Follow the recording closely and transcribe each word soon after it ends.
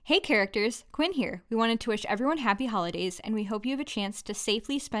Hey characters, Quinn here. We wanted to wish everyone happy holidays, and we hope you have a chance to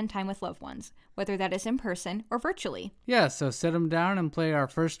safely spend time with loved ones, whether that is in person or virtually. Yeah, so sit them down and play our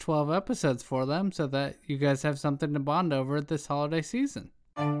first 12 episodes for them so that you guys have something to bond over this holiday season.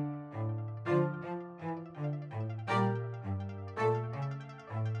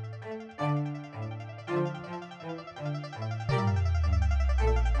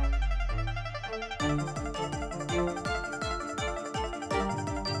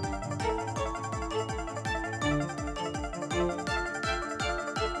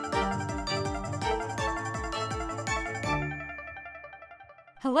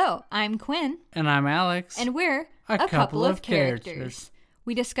 Hello, I'm Quinn. And I'm Alex. And we're a couple of characters.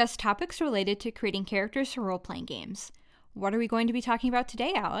 We discuss topics related to creating characters for role-playing games. What are we going to be talking about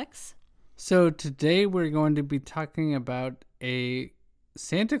today, Alex? So today we're going to be talking about a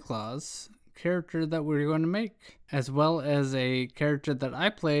Santa Claus character that we're going to make, as well as a character that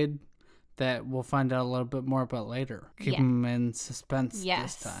I played that we'll find out a little bit more about later. Keep them in suspense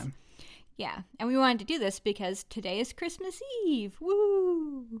this time. Yeah, and we wanted to do this because today is Christmas Eve.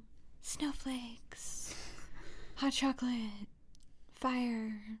 Woo! Snowflakes, hot chocolate,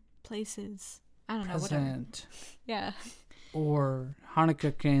 fireplaces. I don't know, whatever. Yeah. Or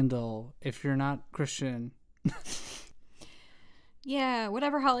Hanukkah candle if you're not Christian. Yeah,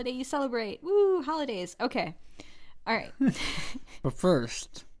 whatever holiday you celebrate. Woo, holidays. Okay. All right. But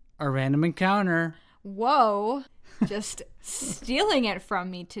first, a random encounter. Whoa. Just stealing it from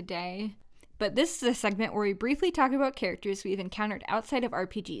me today. But this is a segment where we briefly talk about characters we've encountered outside of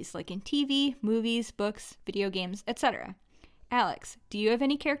RPGs, like in TV, movies, books, video games, etc. Alex, do you have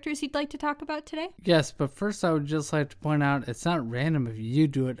any characters you'd like to talk about today? Yes, but first I would just like to point out it's not random if you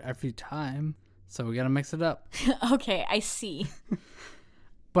do it every time, so we gotta mix it up. Okay, I see.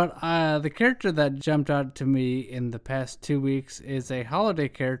 But the character that jumped out to me in the past 2 weeks is a holiday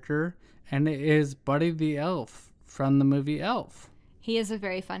character, and it is Buddy the Elf from the movie Elf. He is a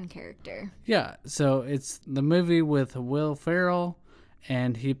very fun character. Yeah, so it's the movie with Will Ferrell,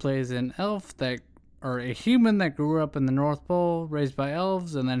 and he plays an elf or a human that grew up in the North Pole, raised by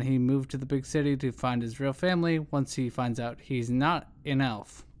elves, and then he moved to the big city to find his real family once he finds out he's not an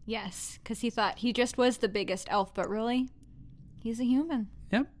elf. Yes, because he thought he just was the biggest elf, but really, he's a human.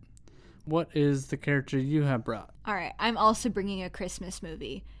 Yep. What is the character you have brought? All right, I'm also bringing a Christmas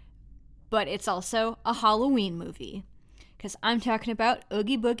movie, but it's also a Halloween movie. Because I'm talking about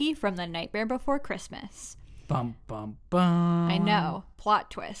Oogie Boogie from The Nightmare Before Christmas. Bum, bum, bum. I know.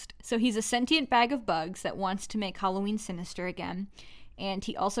 Plot twist. So he's a sentient bag of bugs that wants to make Halloween sinister again. And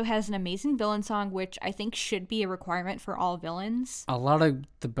he also has an amazing villain song, which I think should be a requirement for all villains. A lot of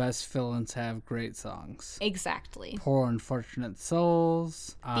the best villains have great songs. Exactly. Poor Unfortunate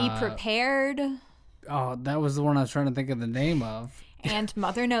Souls. Be Prepared. Oh, that was the one I was trying to think of the name of. And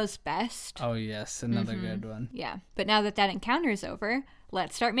Mother Knows Best. Oh, yes. Another good one. Yeah. But now that encounter is over,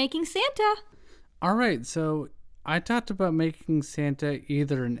 let's start making Santa. All right. So I talked about making Santa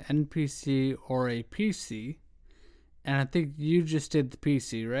either an NPC or a PC. And I think you just did the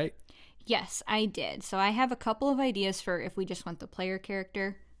PC, right? Yes, I did. So I have a couple of ideas for if we just want the player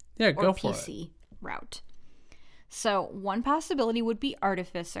character. Yeah, go for PC it. Route. So one possibility would be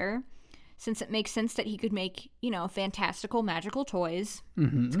Artificer, since it makes sense that he could make, fantastical magical toys.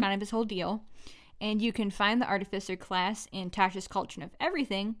 Mm-hmm. It's kind of his whole deal. And you can find the Artificer class in Tasha's Cauldron of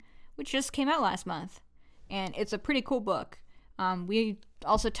Everything, which just came out last month. And it's a pretty cool book. We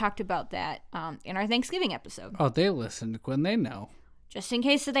also talked about that in our Thanksgiving episode. Oh, they listened when they know. Just in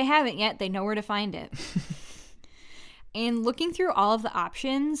case that they haven't yet, they know where to find it. And looking through all of the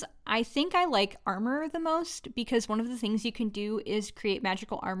options, I think I like armor the most because one of the things you can do is create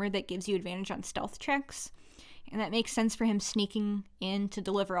magical armor that gives you advantage on stealth checks. And that makes sense for him sneaking in to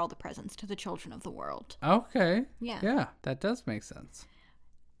deliver all the presents to the children of the world. Okay. Yeah. Yeah, that does make sense.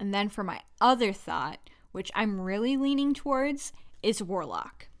 And then for my other thought, which I'm really leaning towards, is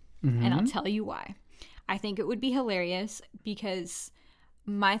Warlock. Mm-hmm. And I'll tell you why. I think it would be hilarious because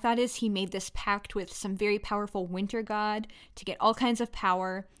my thought is he made this pact with some very powerful winter god to get all kinds of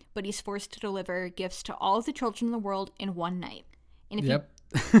power, but he's forced to deliver gifts to all of the children in the world in one night. And if yep.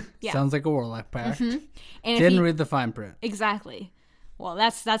 Yeah. Sounds like a Warlock pact. Mm-hmm. And Didn't read the fine print. Exactly. Well,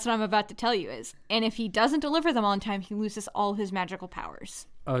 that's what I'm about to tell you is. And if he doesn't deliver them on time, he loses all his magical powers.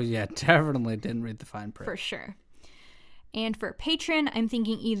 Oh, yeah. Definitely didn't read the fine print. For sure. And for patron, I'm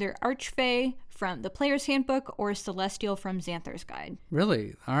thinking either Archfey from the Player's Handbook or Celestial from Xanthar's Guide.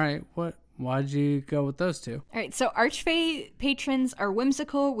 Really? All right. Why'd you go with those two? All right, so Archfey patrons are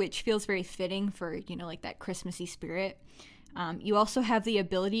whimsical, which feels very fitting for, that Christmassy spirit. You also have the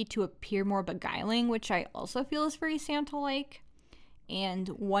ability to appear more beguiling, which I also feel is very Santa-like. and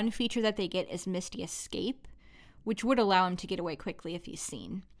one feature that they get is Misty Escape, which would allow him to get away quickly if he's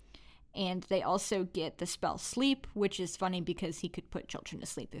seen. And they also get the spell Sleep, which is funny because he could put children to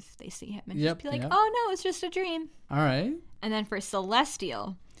sleep if they see him and just be like, oh no, it's just a dream. All right. And then for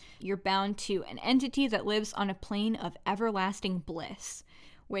Celestial, you're bound to an entity that lives on a plane of everlasting bliss,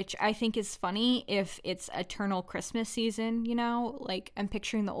 which I think is funny if it's eternal Christmas season, you know? Like, I'm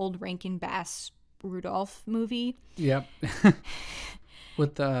picturing the old Rankin Bass Rudolph movie. Yep.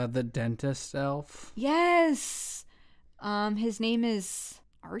 With the dentist elf. Yes! His name is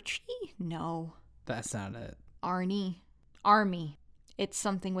Archie? No. That's not it. Arnie. Army. It's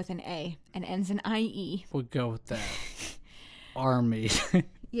something with an A and ends in IE. We'll go with that. Army.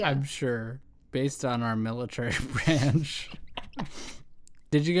 Yeah. I'm sure. Based on our military branch.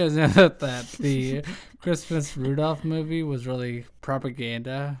 Did you guys know that the Christmas Rudolph movie was really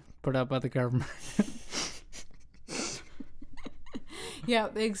propaganda put out by the government? Yeah,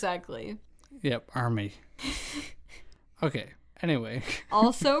 exactly. Yep, Army. Okay, anyway.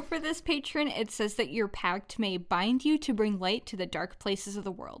 Also, for this patron, it says that your pact may bind you to bring light to the dark places of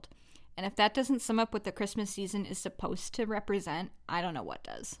the world. And if that doesn't sum up what the Christmas season is supposed to represent, I don't know what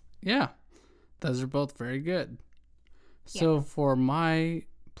does. Yeah, those are both very good. So for my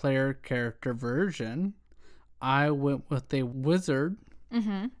player character version, I went with a wizard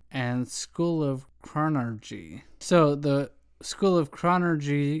and School of Chronergy. So the School of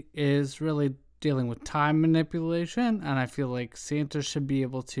Chronergy is really dealing with time manipulation, and I feel like Santa should be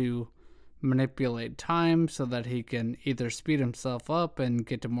able to manipulate time so that he can either speed himself up and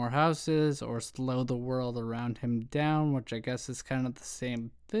get to more houses or slow the world around him down, which I guess is kind of the same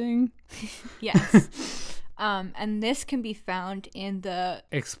thing. Yes. And this can be found in the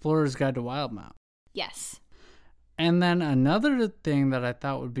Explorer's Guide to Wildemount. Yes. And then another thing that I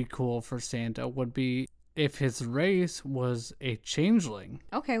thought would be cool for Santa would be if his race was a changeling.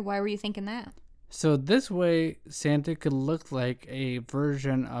 Okay, why were you thinking that? So this way, Santa could look like a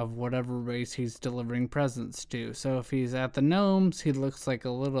version of whatever race he's delivering presents to. So if he's at the gnomes, he looks like a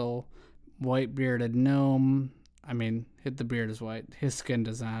little white-bearded gnome. I mean, the beard is white. His skin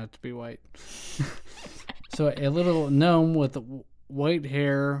does not have to be white. So a little gnome with white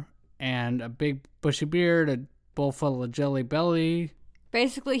hair and a big bushy beard, a bowl full of jelly belly.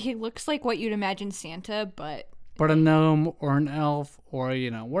 Basically, he looks like what you'd imagine Santa, but a gnome or an elf or,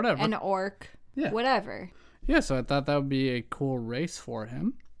 whatever. An orc. Yeah. Whatever. Yeah, so I thought that would be a cool race for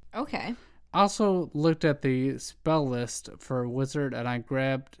him. Okay. Also looked at the spell list for Wizard, and I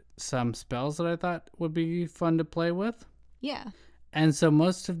grabbed some spells that I thought would be fun to play with. Yeah. And so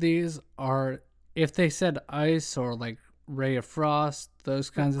most of these are, if they said ice or like Ray of Frost, those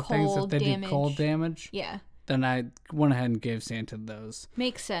kinds of things, if they do cold damage, yeah, then I went ahead and gave Santa those.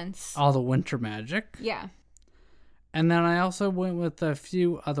 Makes sense. All the winter magic. Yeah. And then I also went with a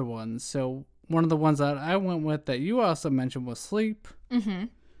few other ones. So one of the ones that I went with that you also mentioned was Sleep. Mm-hmm.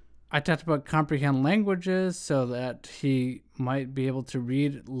 I talked about comprehend languages so that he might be able to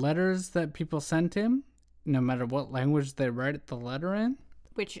read letters that people sent him, no matter what language they write the letter in.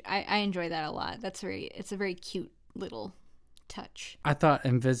 Which I enjoy that a lot. It's a very cute little touch. I thought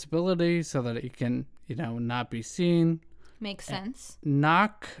invisibility so that he can, not be seen. Makes sense.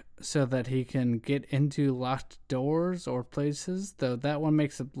 Knock so that he can get into locked doors or places, though that one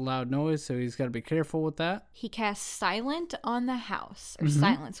makes a loud noise, so he's got to be careful with that. He casts silent on the house, or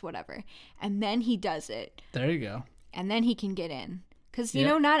silence, whatever, and then he does it. There you go. And then he can get in. Because,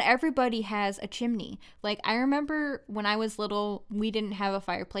 not everybody has a chimney. Like, I remember when I was little, we didn't have a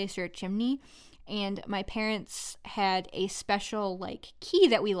fireplace or a chimney, and my parents had a special, key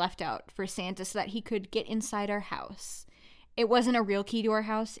that we left out for Santa so that he could get inside our house. It wasn't a real key to our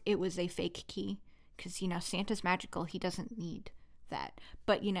house. It was a fake key. Because, Santa's magical. He doesn't need that.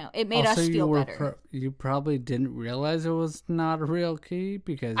 But, it made us feel better. You probably didn't realize it was not a real key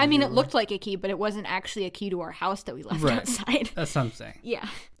because... I mean, it looked like a key, but it wasn't actually a key to our house that we left outside. That's what I'm saying. Yeah.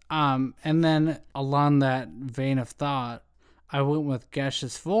 And then along that vein of thought, I went with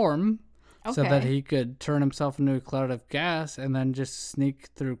gaseous form. Okay. So that he could turn himself into a cloud of gas and then just sneak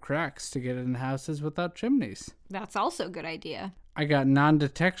through cracks to get in houses without chimneys. That's also a good idea. I got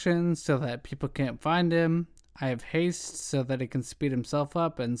non-detection so that people can't find him. I have haste so that he can speed himself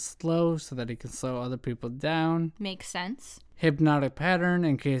up, and slow so that he can slow other people down. Makes sense. Hypnotic pattern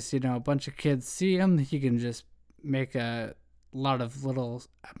in case, a bunch of kids see him. He can just make a lot of little,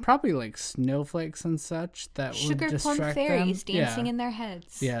 probably like snowflakes and such that Sugar would distract plum fairies them. dancing in their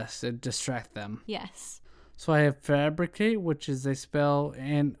heads. Yes, it'd distract them. Yes. So I have fabricate, which is a spell,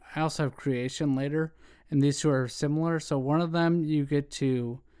 and I also have creation later, and these two are similar. So one of them, you get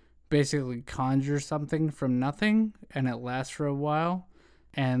to basically conjure something from nothing, and it lasts for a while.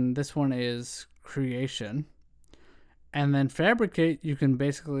 And this one is creation. And then fabricate, you can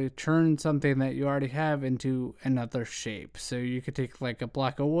basically turn something that you already have into another shape. So you could take like a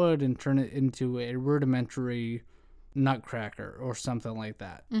block of wood and turn it into a rudimentary nutcracker or something like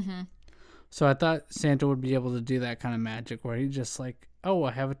that. Mm-hmm. So I thought Santa would be able to do that kind of magic where he just like, oh,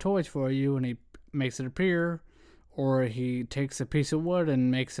 I have a toy for you, and he makes it appear, or he takes a piece of wood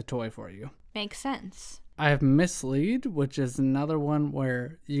and makes a toy for you. Makes sense. I have mislead, which is another one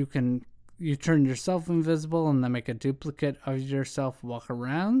where you turn yourself invisible and then make a duplicate of yourself walk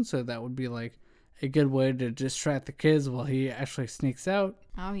around. So that would be like a good way to distract the kids while he actually sneaks out.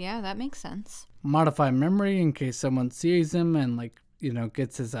 Oh, yeah, that makes sense. Modify memory in case someone sees him and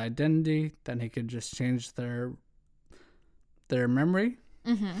gets his identity, then he could just change their memory.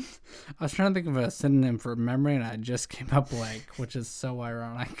 Mm-hmm. I was trying to think of a synonym for memory and I just came up blank, which is so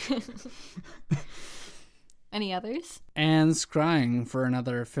ironic. Any others? And scrying for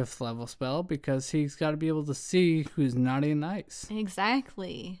another 5th level spell because he's got to be able to see who's naughty and nice.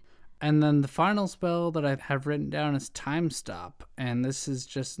 Exactly. And then the final spell that I have written down is Time Stop. And this is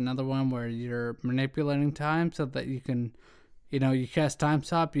just another one where you're manipulating time so that you can, you cast Time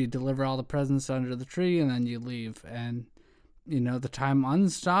Stop, you deliver all the presents under the tree, and then you leave. And, the time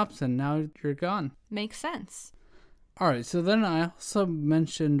unstops and now you're gone. Makes sense. All right, so then I also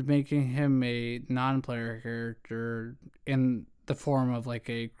mentioned making him a non-player character in the form of like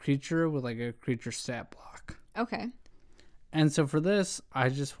a creature with like a creature stat block. Okay. And so for this, I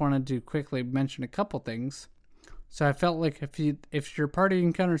just wanted to quickly mention a couple things. So I felt like if your party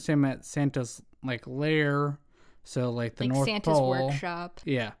encounters him at Santa's like lair, so like the North Santa's Pole, workshop.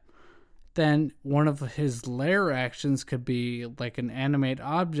 Yeah. Then one of his lair actions could be like an animate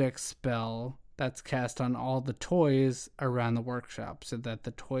object spell that's cast on all the toys around the workshop so that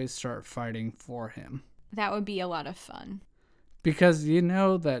the toys start fighting for him. That would be a lot of fun. Because you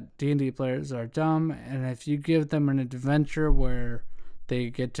know that D&D players are dumb, and if you give them an adventure where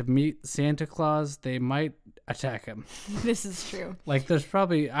they get to meet Santa Claus, they might attack him. This is true. Like there's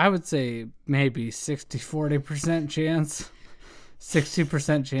probably, I would say, maybe 60-40% chance.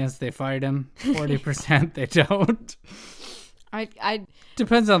 60% chance they fight him, 40% they don't. I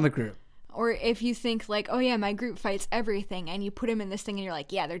Depends on the group. Or if you think like, oh yeah, my group fights everything, and you put them in this thing and you're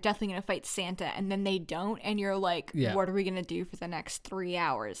like, yeah, they're definitely going to fight Santa, and then they don't, and you're like, Yeah. What are we going to do for the next 3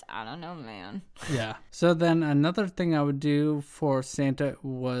 hours? I don't know, man. Yeah. So then another thing I would do for Santa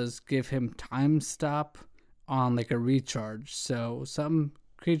was give him Time Stop on like a recharge. So some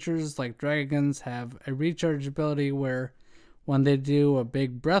creatures like dragons have a recharge ability where when they do a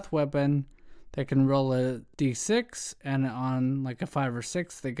big breath weapon, they can roll a d6, and on like a 5 or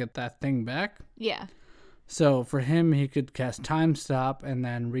 6, they get that thing back. Yeah. So for him, he could cast Time Stop and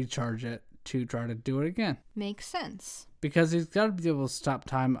then recharge it to try to do it again. Makes sense. Because he's got to be able to stop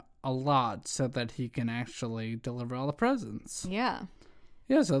time a lot so that he can actually deliver all the presents. Yeah.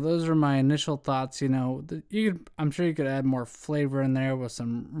 Yeah, so those are my initial thoughts. I'm sure you could add more flavor in there with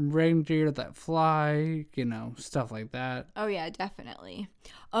some reindeer that fly, stuff like that. Oh yeah, definitely.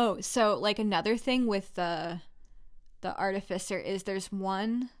 Oh, so like another thing with the artificer is there's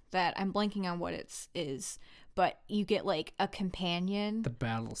one that I'm blanking on what it is, but you get like a companion. The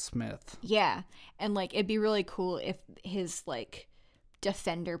Battlesmith. Yeah, and like it'd be really cool if his like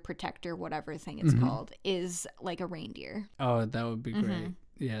defender, protector, whatever thing it's called, is like a reindeer. Oh, that would be great.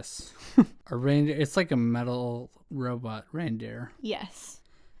 Yes. A reindeer. It's like a metal robot reindeer. Yes.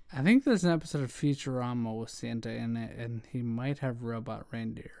 I think there's an episode of Futurama with Santa in it, and he might have robot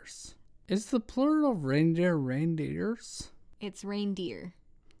reindeers. Is the plural of reindeer reindeers? It's reindeer.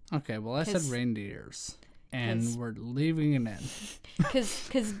 Okay, well, I said reindeers, and we're leaving it in.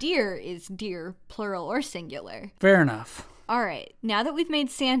 Because deer is deer, plural or singular. Fair enough. All right, now that we've made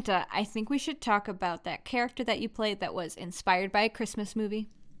Santa, I think we should talk about that character that you played that was inspired by a Christmas movie.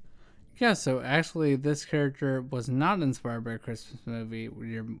 Yeah, so actually this character was not inspired by a Christmas movie.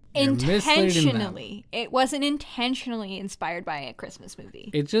 You're Intentionally. It wasn't intentionally inspired by a Christmas movie.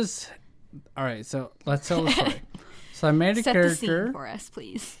 It just... All right, so let's tell the story. So I made a Set character... the scene for us,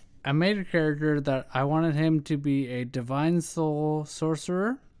 please. I made a character that I wanted him to be a divine soul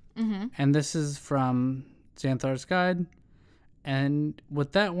sorcerer. Mm-hmm. And this is from Xanthar's Guide. And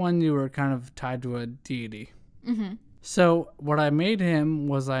with that one, you were kind of tied to a deity. Mm-hmm. So what I made him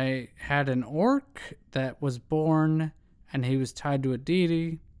was I had an orc that was born, and he was tied to a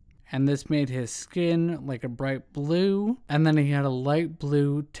deity. And this made his skin like a bright blue. And then he had a light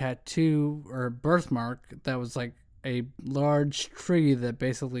blue tattoo or birthmark that was like a large tree that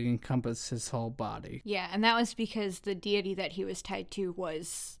basically encompassed his whole body. Yeah, and that was because the deity that he was tied to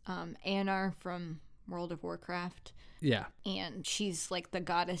was Anar from World of Warcraft. Yeah. And she's like the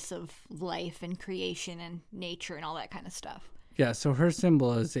goddess of life and creation and nature and all that kind of stuff. Yeah, so her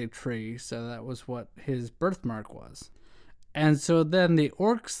symbol is a tree, so that was what his birthmark was. And so then the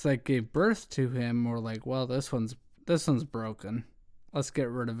orcs that gave birth to him were like, well, this one's broken. Let's get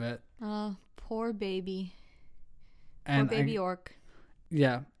rid of it. Poor baby. And poor baby orc.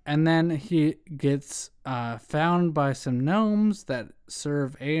 Yeah, and then he gets found by some gnomes that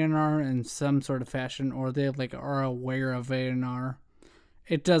serve Aenar in some sort of fashion, or they like are aware of Aenar.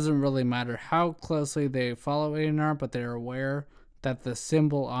 It doesn't really matter how closely they follow Aenar, but they're aware that the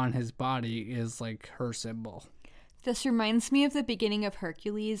symbol on his body is like her symbol. This reminds me of the beginning of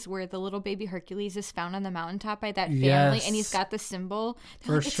Hercules, where the little baby Hercules is found on the mountaintop by that family, Yes. and he's got the symbol.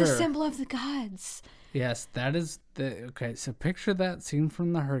 For It's sure. a symbol of the gods. Yes, that is okay, so picture that scene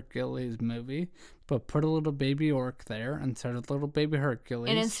from the Hercules movie, but put a little baby orc there instead of little baby Hercules.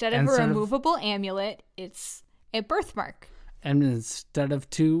 And instead of a removable amulet, it's a birthmark. And instead of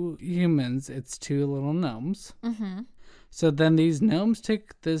 2 humans, it's 2 little gnomes. Mm-hmm. So then these gnomes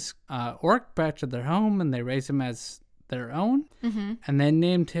take this orc back to their home and they raise him as their own. Mm-hmm. And they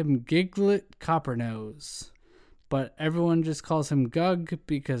named him Giglet Coppernose. But everyone just calls him Gug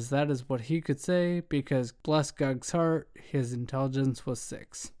because that is what he could say, because bless Gug's heart, his intelligence was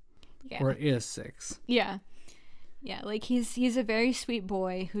 6. Yeah. Or is 6. Yeah. Yeah, like he's a very sweet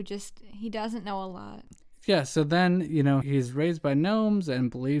boy who he doesn't know a lot. Yeah, so then, he's raised by gnomes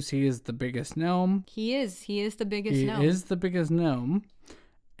and believes he is the biggest gnome. He is the biggest gnome. He is the biggest gnome.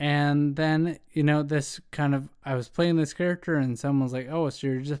 And then, this kind of, I was playing this character and someone was like, oh, so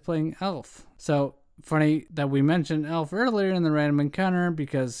you're just playing Elf. So funny that we mentioned Elf earlier in the random encounter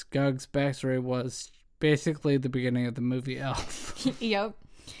because Gug's backstory was basically the beginning of the movie Elf. Yep.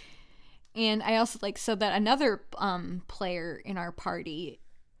 And I also so that another player in our party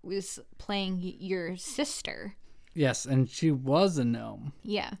was playing your sister. Yes, and she was a gnome.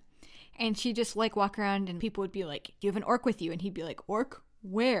 Yeah. And she just walk around and people would be like, do you have an orc with you? And he'd be like, orc?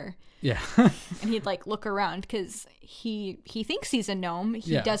 Where? Yeah. And he'd look around because he thinks he's a gnome.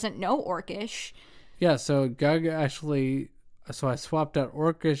 He doesn't know orcish. Yeah, so Gug actually, so I swapped out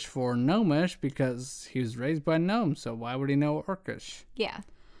orcish for gnomish because he was raised by gnomes, so why would he know orcish? Yeah.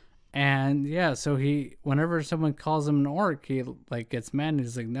 And yeah, so whenever someone calls him an orc, he gets mad and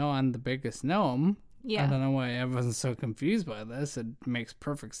he's like, no, I'm the biggest gnome. Yeah. I don't know why everyone's so confused by this. It makes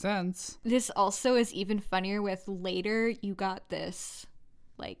perfect sense. This also is even funnier with later you got this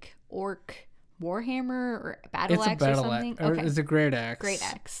orc warhammer or battle axe or something. Okay. It's a great axe. Great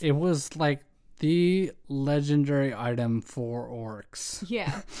axe. It was the legendary item for orcs.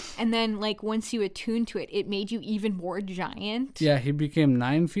 Yeah. And then once you attuned to it, it made you even more giant. Yeah, he became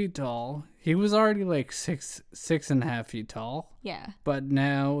 9 feet tall. He was already 6.5 feet tall. Yeah. But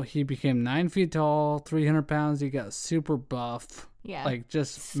now he became 9 feet tall, 300 pounds. He got super buff. Yeah.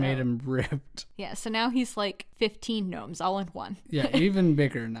 Made him ripped. Yeah, so now he's 15 gnomes all in one. Yeah, even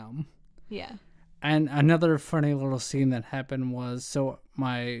bigger gnome. Yeah. And another funny little scene that happened was, so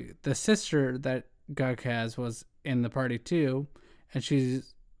the sister that Gug has was in the party too, and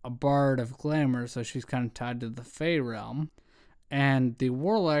she's a bard of glamour, so she's kind of tied to the Fey realm. And the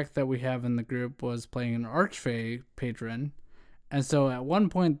warlock that we have in the group was playing an archfey patron. And so at one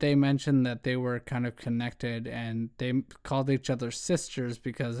point they mentioned that they were kind of connected and they called each other sisters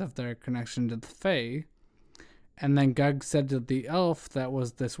because of their connection to the Fey. And then Gug said to the elf that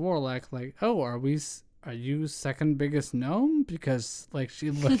was this warlock, oh, are you second biggest gnome? Because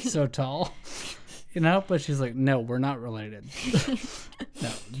she looks so tall, but she's like, no, we're not related. No,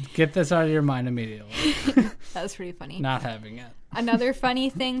 get this out of your mind immediately. That was pretty funny. Not having it. Another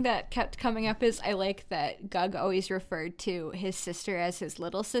funny thing that kept coming up is I like that Gug always referred to his sister as his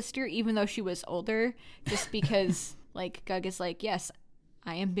little sister, even though she was older, just because Gug is yes,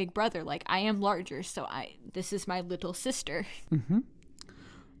 I am big brother. I am larger, so this is my little sister. Mm-hmm.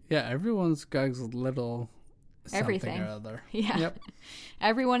 Yeah, everyone's Gug's little something everything or other. Yeah. Yep.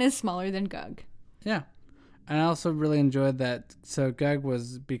 Everyone is smaller than Gug. Yeah. And I also really enjoyed that. So Gug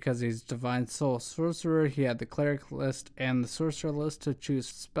was, because he's Divine Soul Sorcerer, he had the Cleric list and the Sorcerer list to choose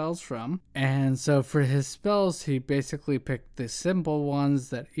spells from. And so for his spells, he basically picked the simple ones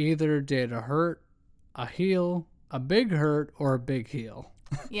that either did a hurt, a heal, a big hurt, or a big heal.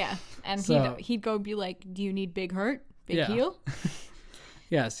 Yeah. And So- he'd go be do you need big hurt? Big Yeah. heal?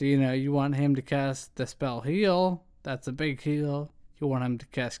 Yeah, so you want him to cast the spell Heal, that's a big heal. You want him to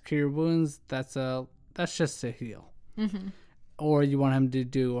cast Cure Wounds, that's just a heal. Mm-hmm. Or you want him to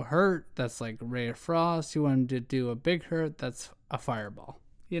do a hurt, that's Ray of Frost. You want him to do a big hurt, that's a fireball.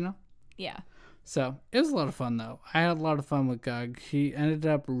 Yeah. So it was a lot of fun, though. I had a lot of fun with Gug. He ended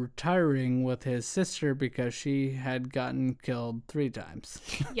up retiring with his sister because she had gotten killed 3 times.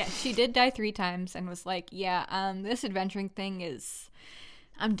 Yeah, she did die 3 times and was like, yeah, this adventuring thing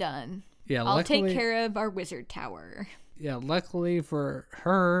I'm done. Yeah, I'll take care of our wizard tower. Yeah, luckily for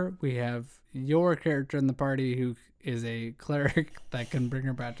her, we have your character in the party who is a cleric that can bring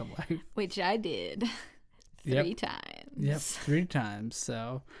her back to life. Which I did 3 times. Yep, 3 times.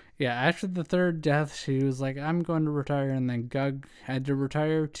 So, yeah, after the 3rd death, she was like, I'm going to retire. And then Gug had to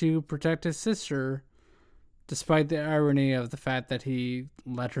retire to protect his sister, despite the irony of the fact that he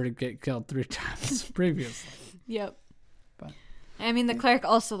let her get killed 3 times previously. Yep. But I mean, the cleric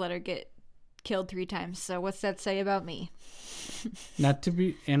also let her get killed 3 times, so what's that say about me? Not to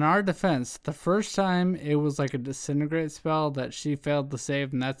be in our defense, the first time it was like a disintegrate spell that she failed to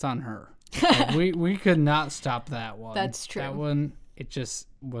save, and that's on her. Like, we could not stop that one. That's true. That one, it just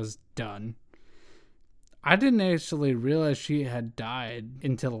was done. I didn't actually realize she had died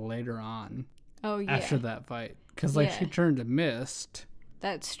until later on. Oh, yeah. After that fight. Because, like, she turned to mist.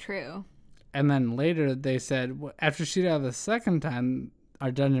 That's true. And then later they said, after she died the 2nd time,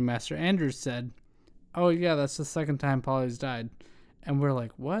 our Dungeon Master Andrews said, oh, yeah, that's the 2nd time Polly's died. And we're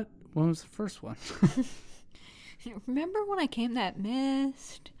like, what? When was the first one? Remember when I came that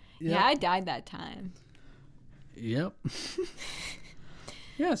mist? Yep. Yeah, I died that time. Yep.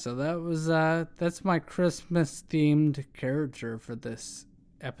 Yeah, so that was that's my Christmas themed character for this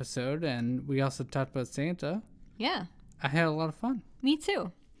episode, and we also talked about Santa. Yeah. I had a lot of fun. Me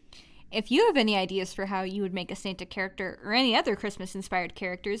too. If you have any ideas for how you would make a Santa character or any other Christmas inspired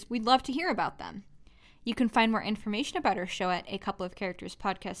characters, we'd love to hear about them. You can find more information about our show at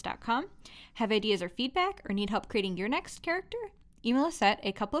acoupleofcharacterspodcast.com. Have ideas or feedback, or need help creating your next character? Email us at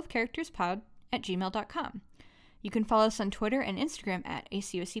acoupleofcharacterspod@gmail.com. You can follow us on Twitter and Instagram at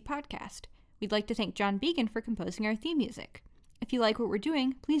ACOC Podcast. We'd like to thank John Began for composing our theme music. If you like what we're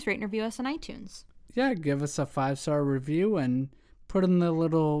doing, please rate and review us on iTunes. Yeah, give us a 5-star review and put in the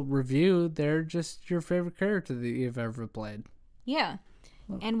little review there just your favorite character that you've ever played. Yeah,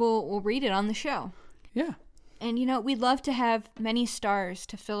 and we'll read it on the show. Yeah. And, we'd love to have many stars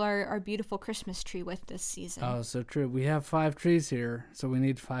to fill our beautiful Christmas tree with this season. Oh, so true. We have 5 trees here, so we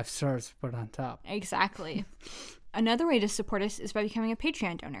need 5 stars to put on top. Exactly. Another way to support us is by becoming a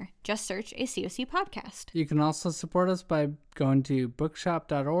Patreon donor. Just search ACOC Podcast. You can also support us by going to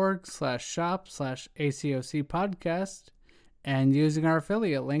bookshop.org/shop/ACOC Podcast and using our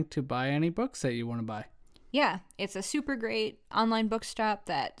affiliate link to buy any books that you want to buy. Yeah, it's a super great online bookshop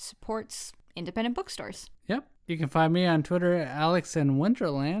that supports independent bookstores. Yep. You can find me on Twitter at Alex in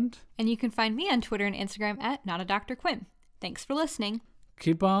Winterland. And you can find me on Twitter and Instagram at NotADrQuinn. Thanks for listening.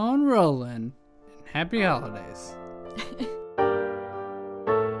 Keep on rolling. And happy holidays.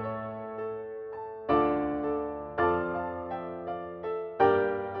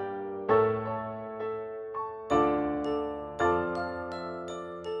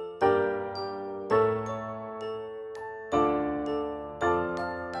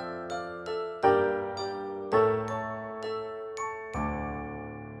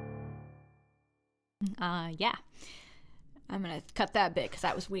 Yeah. I'm going to cut that bit because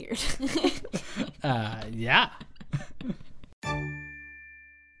that was weird. Yeah.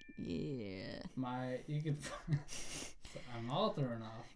 Yeah. You can. I'm all thrown off.